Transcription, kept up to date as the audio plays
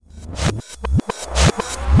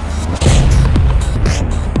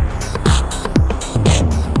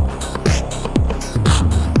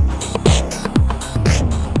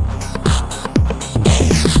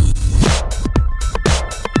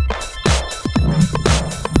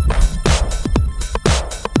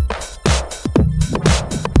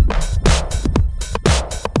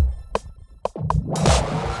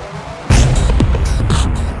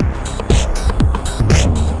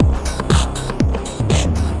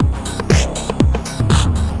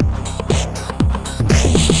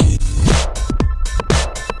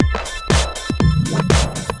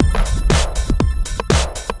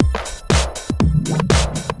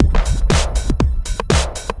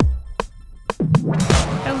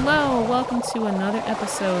To another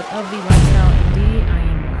episode of the Lifestyle MD. I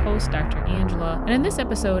am your host, Dr. Angela, and in this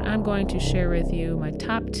episode, I'm going to share with you my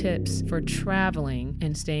top tips for traveling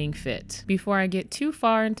and staying fit. Before I get too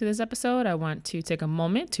far into this episode, I want to take a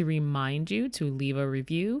moment to remind you to leave a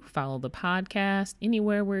review, follow the podcast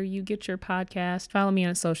anywhere where you get your podcast. Follow me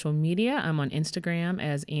on social media. I'm on Instagram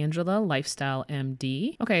as Angela Lifestyle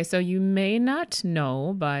MD. Okay, so you may not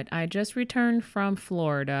know, but I just returned from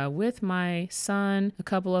Florida with my son, a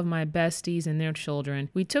couple of my besties and their children.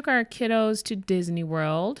 We took our kiddos to Disney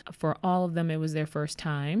World. For all of them, it was their first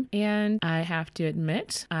time. And I have to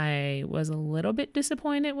admit, I was a little bit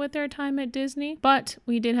disappointed with their time at Disney, but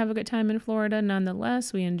we did have a good time in Florida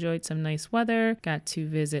nonetheless. We enjoyed some nice weather, got to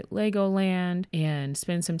visit Legoland, and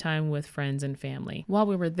spend some time with friends and family. While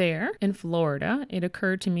we were there in Florida, it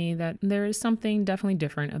occurred to me that there is something definitely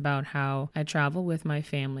different about how I travel with my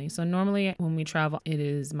family. So normally when we travel, it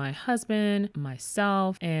is my husband,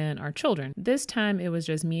 myself, and our children. This time it was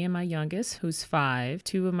just me and my youngest, who's 5,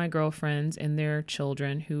 2 of my girlfriends and their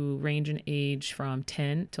children who range in age from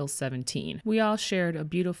 10 till 17. We all shared a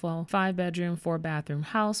beautiful 5-bedroom, 4-bathroom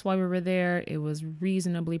house while we were there. It was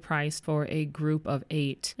reasonably priced for a group of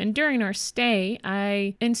 8. And during our stay,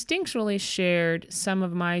 I instinctually shared some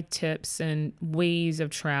of my tips and ways of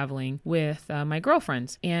traveling with my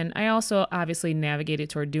girlfriends. And I also obviously navigated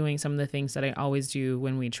toward doing some of the things that I always do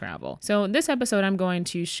when we travel. So in this episode, I'm going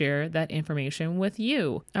to share that information with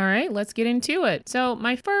you. All right, let's get into it. So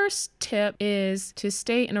my first tip is to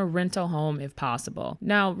stay in a rental home if possible.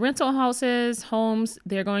 Now, rental houses, homes,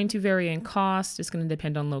 they're going to vary in cost. It's going to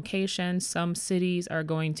depend on location. Some cities are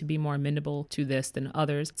going to be more amenable to this than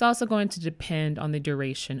others. It's also going to depend on the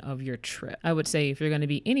duration of your trip. I would say if you're going to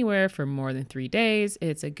be anywhere for more than 3 days,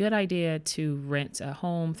 it's a good idea to rent a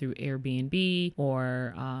home through Airbnb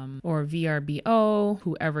or VRBO,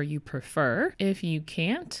 whoever you prefer. If you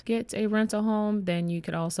can't get a rental home, then you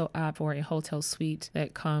could also opt for a hotel suite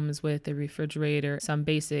that comes with a refrigerator, some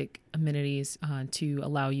basic amenities to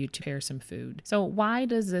allow you to prepare some food. So why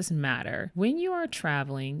does this matter? When you are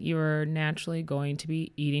traveling, you're naturally going to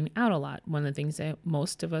be eating out a lot. One of the things that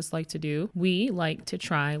most of us like to do, we like to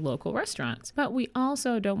try local restaurants, but we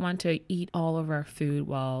also don't want to eat all of our food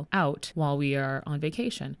while we are on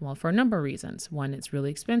vacation. Well, for a number of reasons. One, it's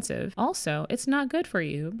really expensive. Also, it's not good for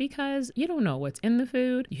you because you don't know what's in the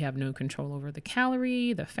food. You have no control over the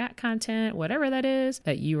calorie, the fat content, whatever that is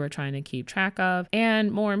that you are trying to keep track of.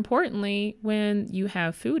 And more importantly, when you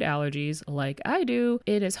have food allergies like I do,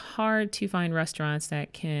 it is hard to find restaurants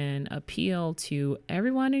that can appeal to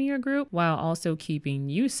everyone in your group while also keeping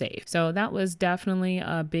you safe. So that was definitely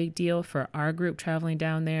a big deal for our group traveling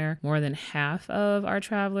down there. More than half of our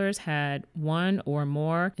travelers had 1 or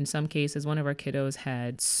more. In some cases, one of our kiddos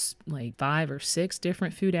had like 5 or 6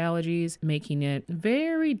 different food allergies, making it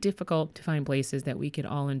very difficult to find places that we could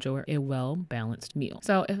all enjoy a well-balanced meal.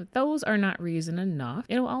 So if those are not reason enough,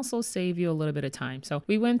 it'll also save you a little bit of time. So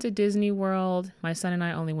we went to Disney World. My son and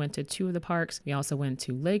I only went to 2 of the parks. We also went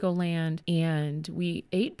to Legoland, and we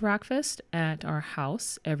ate breakfast at our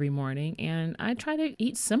house every morning. And I try to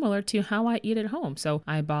eat similar to how I eat at home. So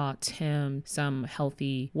I bought him some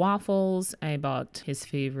healthy waffles. I bought his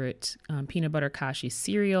favorite peanut butter kashi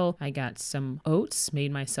cereal. I got some oats,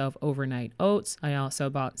 made myself overnight oats. I also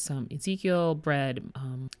bought some Ezekiel bread,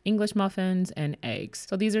 English muffins, and eggs.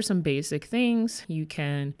 So these are some basic things. You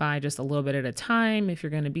can buy just a little bit at a time. If you're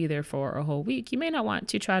going to be there for a whole week, you may not want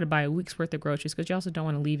to try to buy a week's worth of groceries because you also don't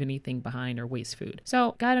want to leave anything behind or waste food.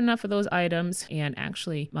 So got enough of those items. And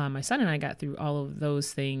actually, my son and I got through all of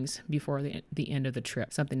those things before the end of the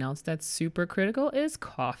trip. Something else that's super critical is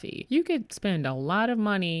coffee. You could spend a lot of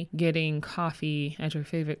money getting coffee at your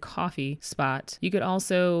favorite coffee spot. You could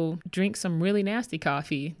also drink some really nasty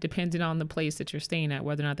coffee depending on the place that you're staying at,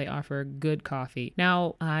 whether or not they offer good coffee.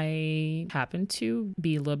 Now, I happen to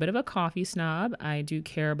be a little little bit of a coffee snob. I do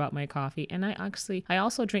care about my coffee, and I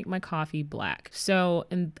also drink my coffee black. So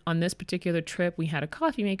on this particular trip, we had a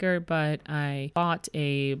coffee maker, but I bought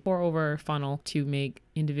a pour over funnel to make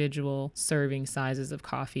individual serving sizes of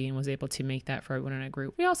coffee and was able to make that for everyone in a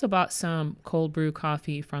group. We also bought some cold brew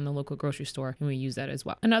coffee from the local grocery store, and we use that as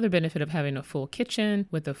well. Another benefit of having a full kitchen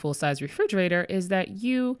with a full size refrigerator is that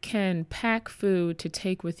you can pack food to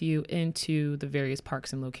take with you into the various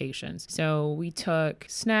parks and locations. So we took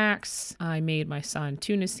snacks. I made my son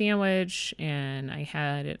tuna sandwich, and I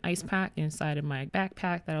had an ice pack inside of my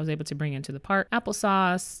backpack that I was able to bring into the park.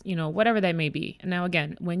 Applesauce, whatever that may be. And now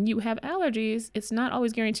again, when you have allergies, it's not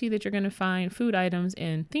always guaranteed that you're going to find food items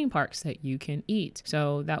in theme parks that you can eat.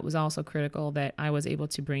 So that was also critical that I was able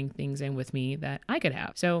to bring things in with me that I could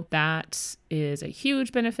have. So that is a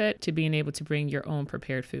huge benefit to being able to bring your own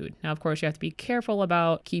prepared food. Now, of course, you have to be careful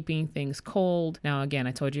about keeping things cold. Now, again,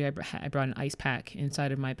 I told you I brought an ice pack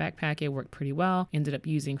inside of my backpack. It worked pretty well. Ended up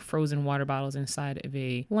using frozen water bottles inside of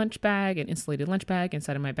a lunch bag, an insulated lunch bag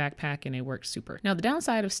inside of my backpack, and it worked super. Now, the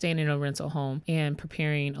downside of staying in a rental home and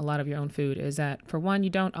preparing a lot of your own food is that, for one, you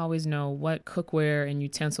don't always know what cookware and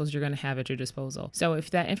utensils you're going to have at your disposal. So if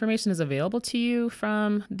that information is available to you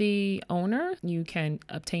from the owner, you can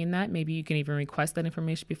obtain that. Maybe you can even request that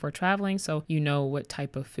information before traveling so you know what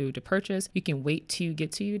type of food to purchase. You can wait to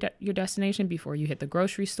get to your destination before you hit the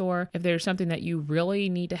grocery store. If there's something that you really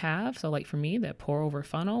need to have, so like for me, that pour over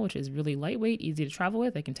funnel, which is really lightweight, easy to travel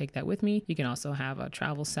with, I can take that with me. You can also have a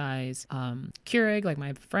travel size Keurig like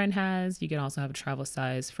my friend has. You can also have a travel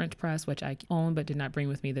size French press, which I own but did not bring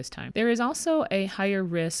with me this time. There is also a higher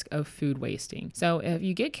risk of food wasting. So if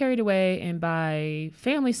you get carried away and buy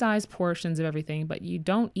family size portions of everything, but you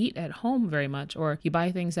don't eat at home very much, or you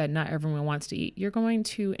buy things that not everyone wants to eat, you're going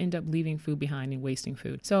to end up leaving food behind and wasting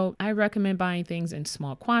food. So I recommend buying things in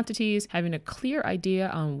small quantities, having a clear idea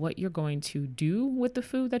on what you're going to do with the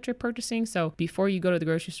food that you're purchasing. So before you go to the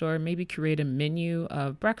grocery store, maybe create a menu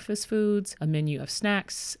of breakfast foods, a menu of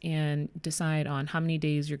snacks, and decide on how many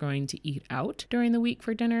days you're going to eat out during the week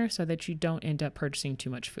for dinner so that you don't end up purchasing too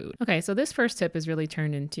much food. Okay, so this first tip is really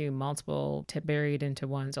turned into multiple tips buried into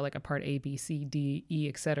one, so like a part A, B, C, D, E,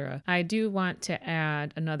 etc. I do want to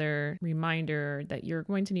add another reminder that you're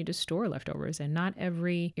going to need to store leftovers, and not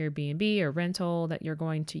every Airbnb or rental that you're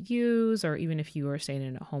going to use, or even if you are staying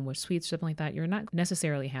in a Homewood Suites or something like that, you're not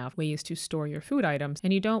necessarily have ways to store your food items,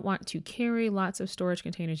 and you don't want to carry lots of storage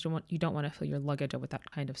containers. You don't want to fill your luggage up with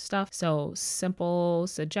that kind of stuff. So simple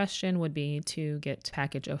suggestion would be to get a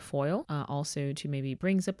package of foil, also to maybe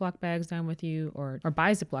bring Ziploc bags down with you, or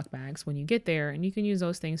buy Ziploc bags when you get there, and you can use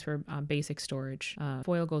those things for basic storage.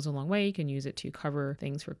 Foil goes a long way. You can use it to cover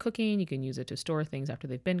things for cooking. You can use it to store things after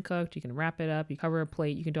they've been cooked. You can wrap it up. You cover a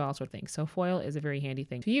plate. You can do all sorts of things. So foil is a very handy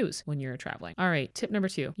thing to use when you're traveling. All right, tip number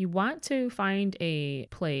 2. You want to find a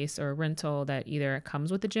place or rental that either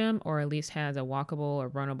comes with a gym or at least has a walkable or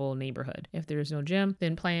runnable neighborhood. If there's no gym,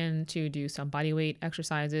 then plan to do some body weight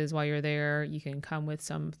exercises while you're there. You can come with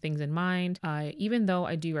some things in mind. Even though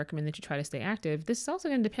I do recommend that you try to stay active, this is also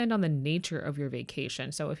going to depend on the nature of your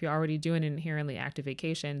vacation. So if you're already doing an inherently active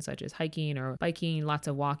vacation, such as hiking or biking, lots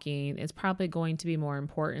of walking, it's probably going to be more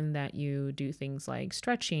important that you do things like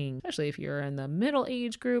stretching. Especially if you're in the middle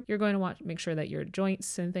age group, you're going to want to make sure that your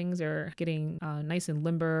joints and things are getting nice and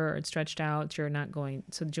limber and stretched out. You're not going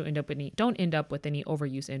so that you don't end up with any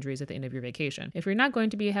overuse injuries at the end of your vacation. If you're not going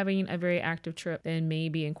to be having a very active trip, then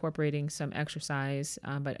maybe incorporating some exercise,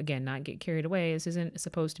 but again, not get carried away. This isn't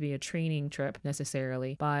supposed to be a training trip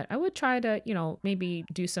necessarily, but I would try to, maybe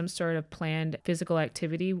do some sort of planned physical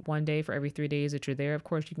activity one day for every 3 days that you're there. Of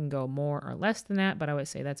course, you can go more or less than that, but I would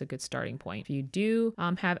say that's a good starting point. If you do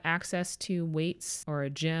have access to weights or a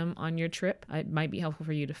gym on your trip, it might be helpful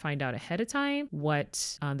for you to find out ahead of time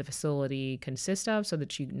what the facility consists of so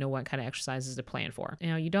that you know what kind of exercises to plan for.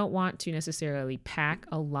 Now, you don't want to necessarily pack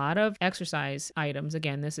a lot of exercise items.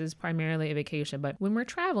 Again, this is primarily a vacation, but when we're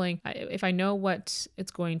traveling, if I know what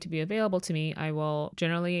it's going to be available to me, I will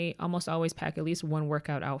generally almost always pack at least one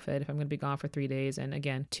workout outfit if I'm going to be gone for 3 days. And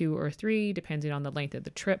again, 2 or 3, depending on the length of the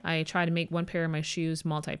trip. I try to make one pair of my shoes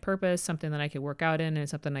multi-purpose, something that I can work out in and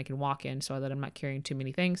something I can walk in so that I'm not carrying too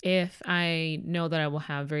many things. If I know that I will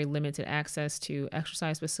have very limited access to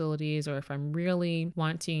exercise facilities, or if I'm really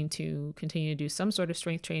wanting to continue to do some sort of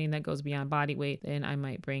strength training that goes beyond body weight, then I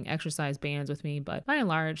might bring exercise bands with me. But by and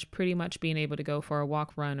large, pretty much being able to go for a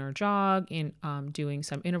walk, run, or jog, and doing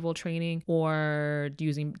some interval training or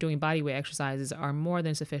doing body weight exercises are more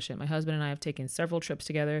than sufficient. My husband and I have taken several trips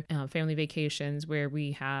together, family vacations, where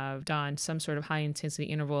we have done some sort of high intensity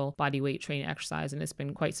interval body weight training exercise, and it's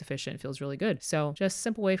been quite sufficient. It feels really good. So just a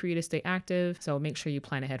simple way for you to stay active. So make sure you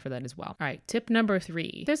plan ahead for that as well. All right, tip number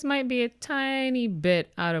 3. This might be a tiny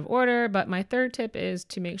bit out of order, but my third tip is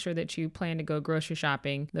to make sure that you plan to go grocery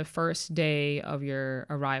shopping the first day of your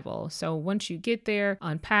arrival. So once you get there,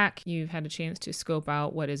 unpack, you've had a chance to scope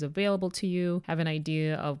out what is available to you, have an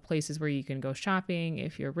idea of places where you can go shopping.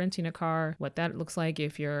 If you're renting a car, what that looks like.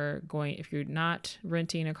 If you're not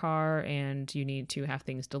renting a car and you need to have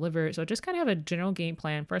things delivered. So just kind of have a general game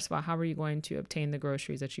plan. First of all, how are you going to obtain the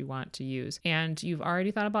groceries that you want to use? And you've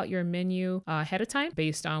already thought about your menu ahead of time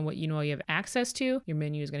based on what you know you have access to. Your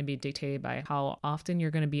menu is going to be dictated by how often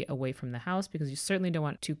you're going to be away from the house, because you certainly don't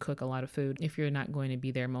want to cook a lot of food if you're not going to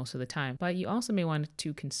be there most of the time. But you also may want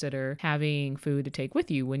to consider having food to take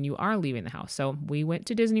with you when you are leaving the house. So we went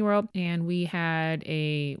to Disney World and we had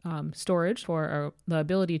a storage for the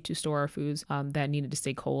ability to store our foods that needed to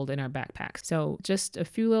stay cold in our backpacks. So just a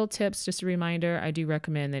few little tips, just a reminder, I do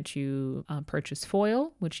recommend that you purchase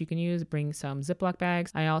foil, which you can use, bring some Ziploc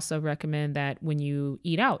bags. I also recommend that when you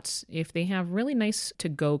eat out, if they have really nice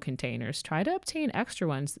to-go containers, try to obtain extra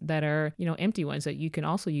ones that are, empty ones that you can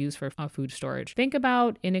also use for food storage. Think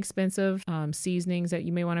about inexpensive seasonings that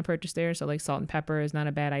you may want to purchase there. So like salt and pepper is not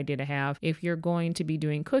a bad idea to have. If you're going to be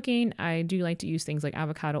doing cooking, I do like to use things like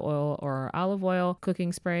avocado oil or olive oil,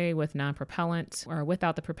 cooking spray with non-propellant or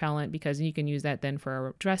without the propellant, because you can use that then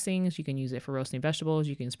for dressings. You can use it for roasting vegetables.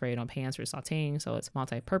 You can spray it on pans for sauteing. So it's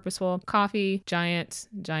multi-purposeful. Coffee, giant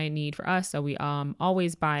need for us. So we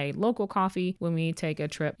always buy local coffee when we take a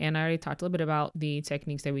trip. And I already talked a little bit about the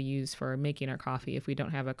techniques that we use for making our coffee if we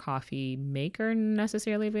don't have a coffee maker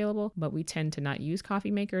necessarily available, but we tend to not use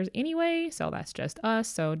coffee makers anyway. So that's just us.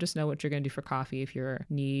 So just know what you're going to do for coffee if you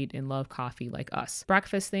need and love coffee like us.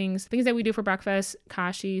 Breakfast things that we do for breakfast.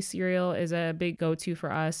 Kashi cereal is a big go-to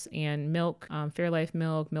for us, and milk, Fairlife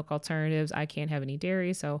milk alternatives. I can't have any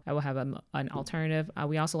dairy, so I will have an alternative.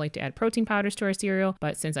 We also like to add protein powders to our cereal,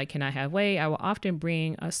 but since I cannot have whey, I will often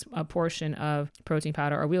bring a portion of protein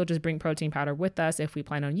powder, or we'll just bring protein powder with us if we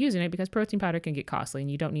plan on using it, because protein powder can get costly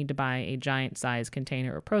and you don't need to buy a giant size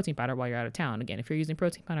container of protein powder while you're out of town. Again, if you're using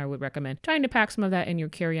protein powder, I would recommend trying to pack some of that in your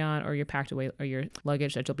carry-on or your packed away or your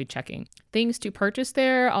luggage that you'll be checking. Things to purchase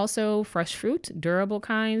there, also fresh fruit, durable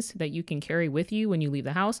kinds that you can carry with you when you leave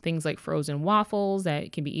the house. Things like frozen waffles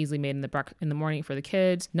that can be easily made in the morning for the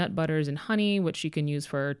kids, nut butters and honey, which you can use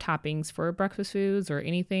for toppings for breakfast foods or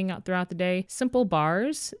anything throughout the day. Simple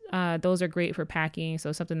bars, those are great for packing.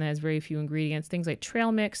 So something that has very few ingredients. Things like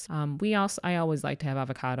trail mix. I always like to have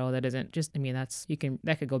avocado. That isn't just,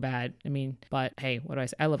 that could go bad. But hey, what do I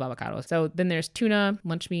say? I love avocados. So then there's tuna,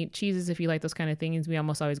 lunch meat, cheeses. If you like those kind of things, we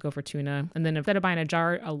almost always go for tuna. And then instead of buying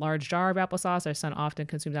a large jar of applesauce, our son often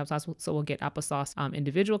consumes applesauce, so we'll get applesauce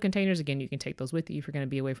individual containers. Again, you can take those with you if you're going to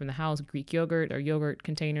be away from the house. Greek yogurt or yogurt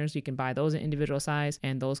containers, you can buy those in individual size,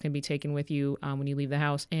 and those can be taken with you when you leave the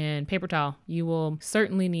house. And paper towel, you will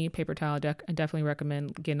certainly need paper towel. I definitely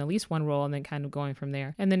recommend getting at least one roll and then kind of going from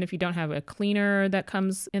there. And then if you don't have a cleaner that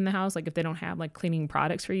comes in the house, like if they don't have like cleaning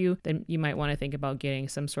products for you, then you might want to think about getting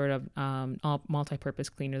some sort of multi-purpose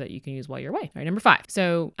cleaner that you can use while you're away. All right, number 5.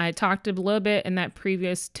 So I talked a little bit in that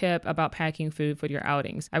previous tip about packing food for your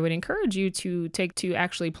outings. I would encourage you to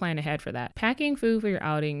actually plan ahead for that. Packing food for your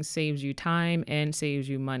outings saves you time and saves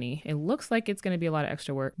you money. It looks like it's going to be a lot of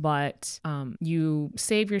extra work, but you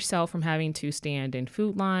save yourself from having to stand in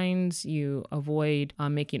food lines. You avoid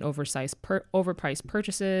making overpriced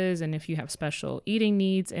purchases. And if you have special eating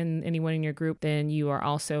needs and anyone in your group, then you are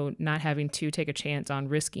also not having to take a chance on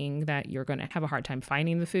risking that you're going to have a hard time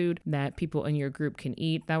finding the food that people in your group can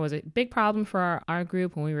eat. That was a big problem for our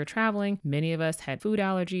group when we were traveling. Many of us had food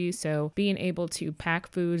allergies, so being able to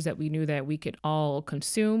pack foods that we knew that we could all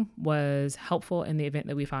consume was helpful in the event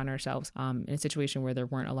that we found ourselves in a situation where there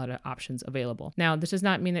weren't a lot of options available. Now, this does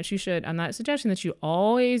not mean that I'm not suggesting that you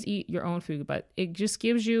always eat your own food, but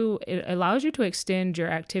it allows you to extend your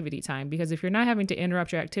activity time, because if you're not having to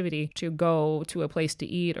interrupt your activity to go to a place to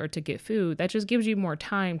eat or to get food, that just gives you more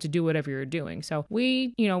time to do whatever you're doing. So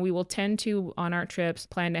we will tend to, on our trips,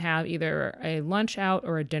 plan to have either a lunch out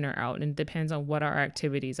or a dinner out, and it depends on what our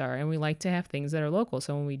activities are. And we like to have things that are local.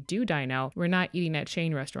 So when we do dine out, we're not eating at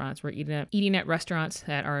chain restaurants. We're eating at restaurants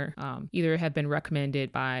that are either have been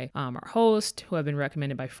recommended by our host, who have been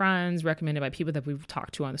recommended by friends, recommended by people that we've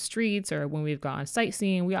talked to on the streets, or when we've gone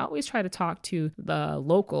sightseeing. We always try to talk to the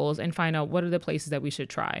locals and find out what are the places that we should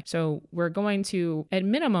try. So we're going to at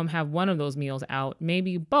minimum have one of those meals out,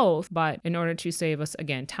 maybe both, but in order to save us,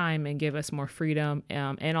 again, time and give us more freedom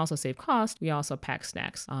and also save cost, we also pack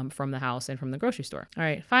snacks from the house and from the grocery store. All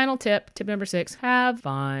right, final tip number 6, have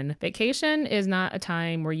fun. Vacation is not a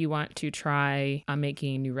time where you want to try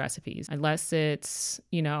making new recipes. Unless it's,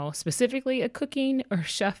 specifically a cooking or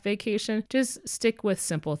chef vacation, just stick with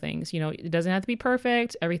simple things. It doesn't have to be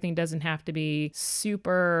perfect. Everything doesn't have to be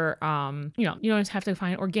super, you don't have to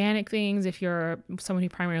find organic things if you're someone who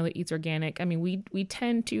primarily eats organic. I mean, we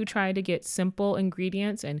tend to try to get simple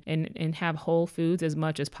ingredients and have whole foods as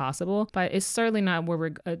much as possible, but it's certainly not where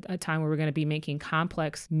we're a time where we're going to be making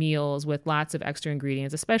complex meals with lots of extra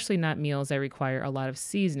ingredients, especially not meals that require a lot of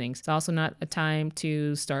seasonings. It's also not a time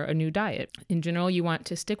to start a new diet. In general, you want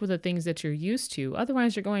to stick with the things that you're used to.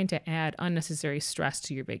 Otherwise, you're going to add unnecessary stress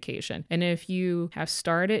to your vacation. And if you have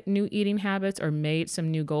started new eating habits or made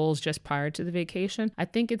some new goals just prior to the vacation, I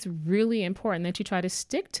think it's really important that you try to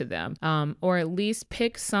stick to them, or at least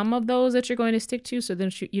pick some of those that you're going to stick to, so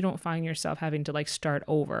then you don't find yourself having to start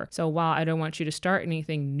over. So while I don't want you to start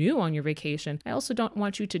anything new on your vacation, I also don't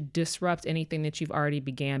want you to disrupt anything that you've already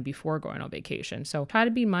began before going on vacation. So try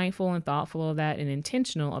to be mindful and thoughtful of that and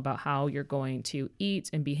intentional about how you're going to eat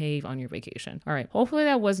and behave on your vacation. All right. Hopefully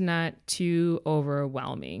that was not too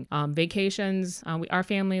overwhelming. Vacations, our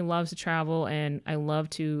family loves to travel, and I love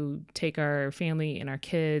to take our family and our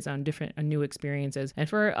kids on different new experiences. And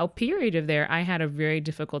for a period of there, I had a very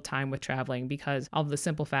difficult time with traveling because of the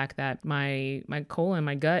simple fact that my colon,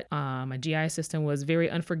 my gut, my GI system was very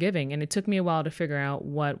unforgiving, and it took me a while to figure out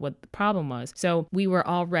what the problem was. So we were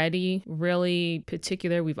already really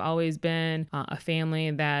particular. We've always been a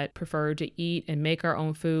family that preferred to eat and make our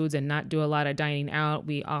own foods and not do a lot of dining out.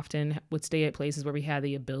 We often would stay at places where we had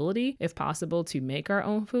the ability, if possible, to make our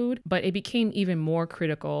own food. But it became even more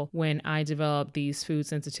critical when I developed these food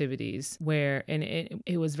sensitivities, and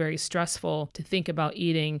it was very stressful to think about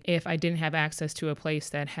eating if I didn't have access to a place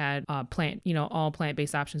that had all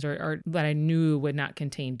plant-based options or that I knew would not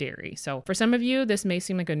contain dairy. So for some of you, this may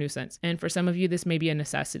seem like a nuisance, and for some of you, this may be a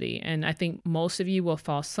necessity. And I think most of you will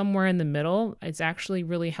fall somewhere in the middle. It's actually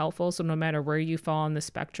really helpful. So no matter where you fall on the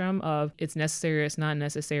spectrum of it's necessary or it's not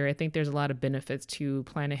necessary, I think there's a lot of benefits to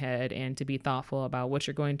plan ahead and to be thoughtful about what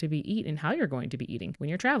you're going to be eating and how you're going to be eating when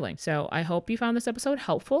you're traveling. So I hope you found this episode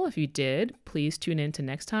helpful. If you did, please tune in to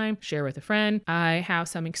next time. Share with a friend. I have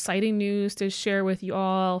some exciting news to share with you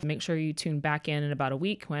all. Make sure you tune back in about a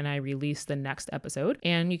week when I release the next episode.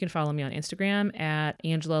 And you can follow me on Instagram at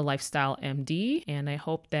Angela Lifestyle MD. And I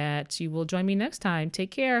hope that you will join me next time.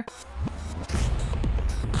 Take care.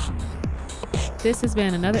 This has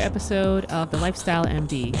been another episode of The Lifestyle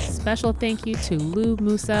MD. Special thank you to Lou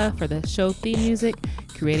Musa for the show theme music,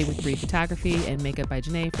 created with Free Photography, and makeup by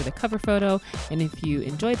Janae for the cover photo. And if you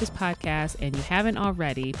enjoyed this podcast and you haven't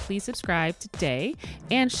already, please subscribe today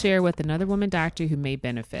and share with another woman doctor who may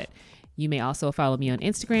benefit. You may also follow me on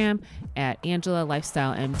Instagram at Angela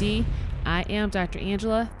Lifestyle MD. I am Dr.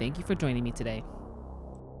 Angela. Thank you for joining me today.